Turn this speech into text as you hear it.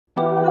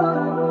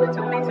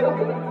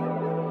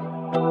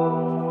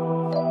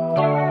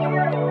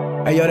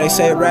Hey yo, they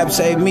say rap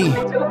save me.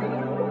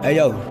 Hey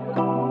yo,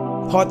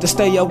 hard to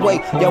stay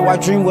awake. Yo, I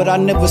dream what I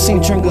never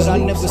seen. Triggers I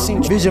never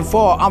seen. Vision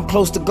far, I'm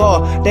close to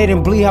God. They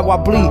didn't bleed how I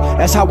bleed.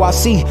 That's how I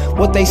see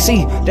what they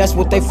see. That's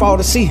what they fall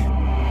to see.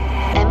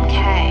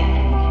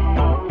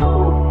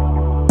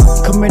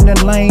 Come in the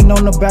lane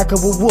on the back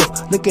of a wolf.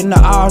 Look in the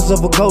eyes of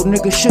a goat,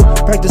 nigga shook.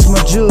 Practice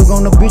my jug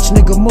on a bitch,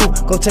 nigga move.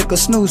 Go take a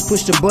snooze,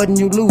 push the button,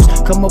 you lose.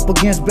 Come up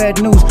against bad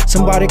news,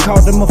 somebody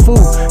called them a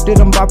fool. Did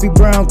them Bobby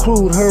Brown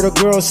crude. Heard a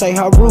girl say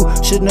how rude.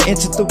 Shouldn't have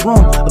entered the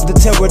room of the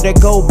terror that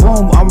go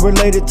boom. I'm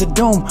related to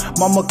doom.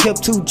 Mama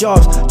kept 2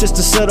 jobs just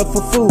to set up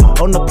for food.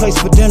 On the place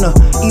for dinner,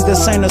 either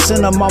saint or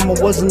sinner.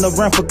 Mama wasn't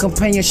around for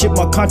companionship.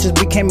 My conscience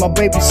became my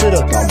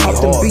babysitter.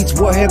 Off them beats,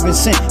 what heaven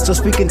sent. So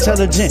speak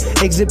intelligent,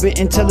 exhibit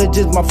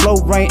intelligence. My flow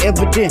rain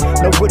evident,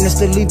 no witness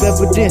to leave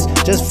evidence.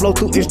 Just flow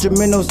through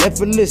instrumentals,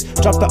 effortless.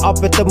 Dropped her off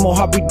at the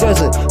Mojave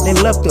Desert, then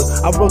left her.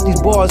 I wrote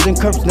these bars in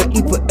curves to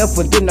eat for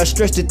effort. Then I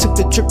stretched it, took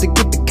the trip to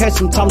get the cash.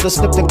 Sometimes I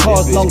slipped in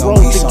cars, long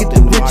roads to get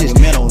the riches.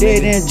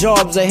 Dead end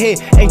jobs ahead.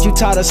 Ain't you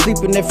tired of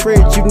sleeping in fridge?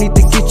 You need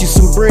to get you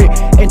some bread.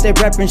 Ain't that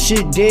rapping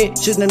shit dead?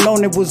 Shouldn't have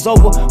known it was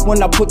over.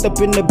 When I put up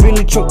in the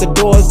Billy truck, the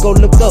doors go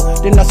lift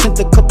up. Then I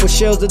sent a couple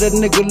shells that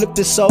nigga lift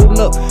his soul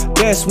up.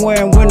 That's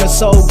when the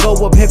soul go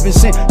up, heaven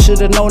sent.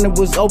 Should've known it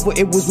was over,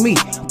 it was me.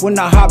 When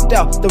I hopped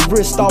out, the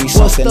wrist all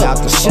bust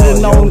up.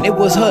 Should've known it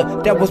was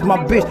her, that was my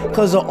bitch.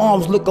 Cause her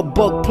arms look a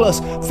buck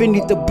plus.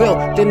 Finished the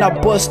belt, then I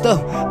bust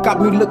up.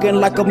 Got me looking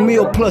like a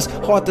meal plus.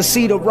 Hard to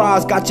see the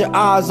rise, got your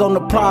eyes on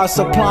the prize.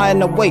 Supplying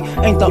the weight,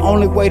 ain't the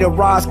only way to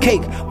rise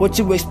cake. What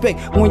you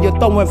expect when you're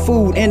throwing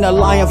food in a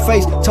lion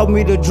face? Told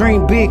me to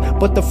dream big,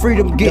 but the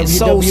freedom gets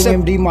so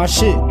simple. My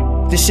shit.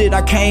 This shit,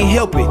 I can't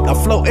help it, I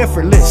flow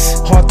effortless.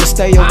 Hard to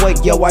stay awake,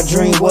 yo, I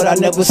dream what I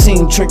never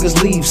seen. Triggers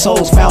leave,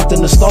 souls found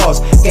in the stars.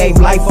 Gave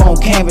life on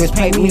canvas,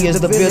 paint me as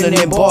the villain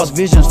in bars.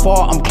 Visions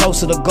far, I'm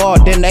closer to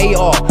God than they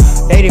are.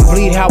 They didn't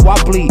bleed how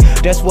I bleed,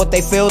 that's what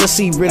they fail to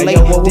see. Relate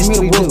this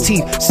to wolf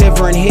teeth,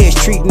 severing heads.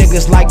 Treat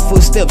niggas like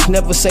footsteps,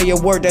 never say a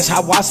word, that's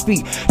how I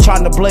speak.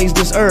 Trying to blaze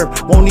this herb,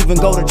 won't even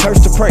go to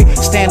church to pray.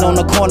 Stand on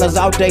the corners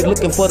all day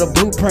looking for the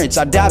blueprints.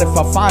 I doubt if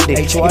I find it.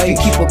 H.y.H. If you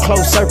keep a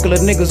close circle of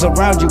niggas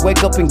around you,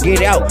 wake up and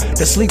get out.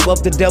 The sleep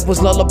of the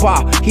devil's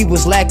lullaby, he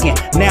was lacking.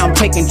 Now I'm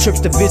taking trips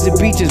to visit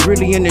beaches,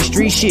 really in the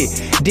street shit.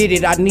 Did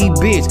it, I need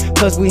bids,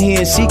 cause we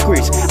hearing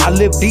secrets. I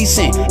live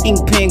decent,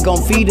 ink pen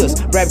gon' feed us.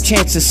 Rap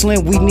chances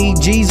slim, we need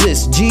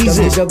Jesus.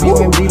 Jesus,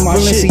 WMD my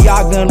shit.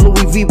 Balenciaga and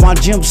Louis V, my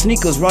gym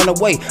sneakers run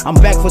away. I'm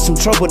back for some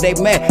trouble, they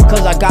mad,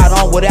 cause I got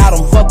on without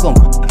them, fuck them.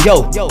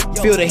 Yo,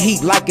 feel the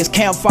heat like it's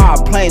campfire.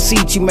 Playing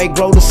seats, you may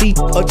grow to see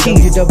a cheat.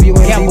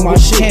 Gamble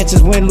with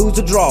chances, win, lose,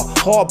 or draw.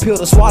 Hard pill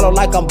to swallow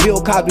like I'm Bill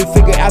Cosby.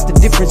 Figure out the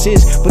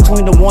differences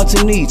between the wants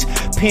and needs.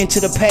 Pen to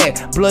the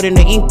pad, blood in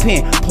the ink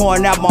pen,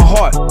 pouring out my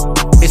heart.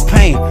 It's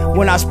pain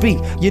when I speak,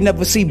 you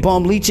never see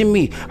bum leeching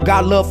me.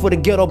 Got love for the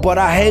ghetto, but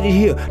I hate it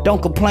here.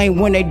 Don't complain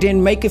when they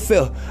didn't make it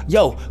fair.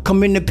 Yo,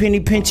 come in the penny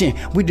pinching,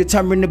 we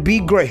determined to be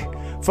great.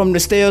 From the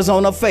stairs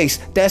on her face,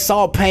 that's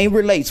all pain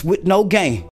relates with no gain.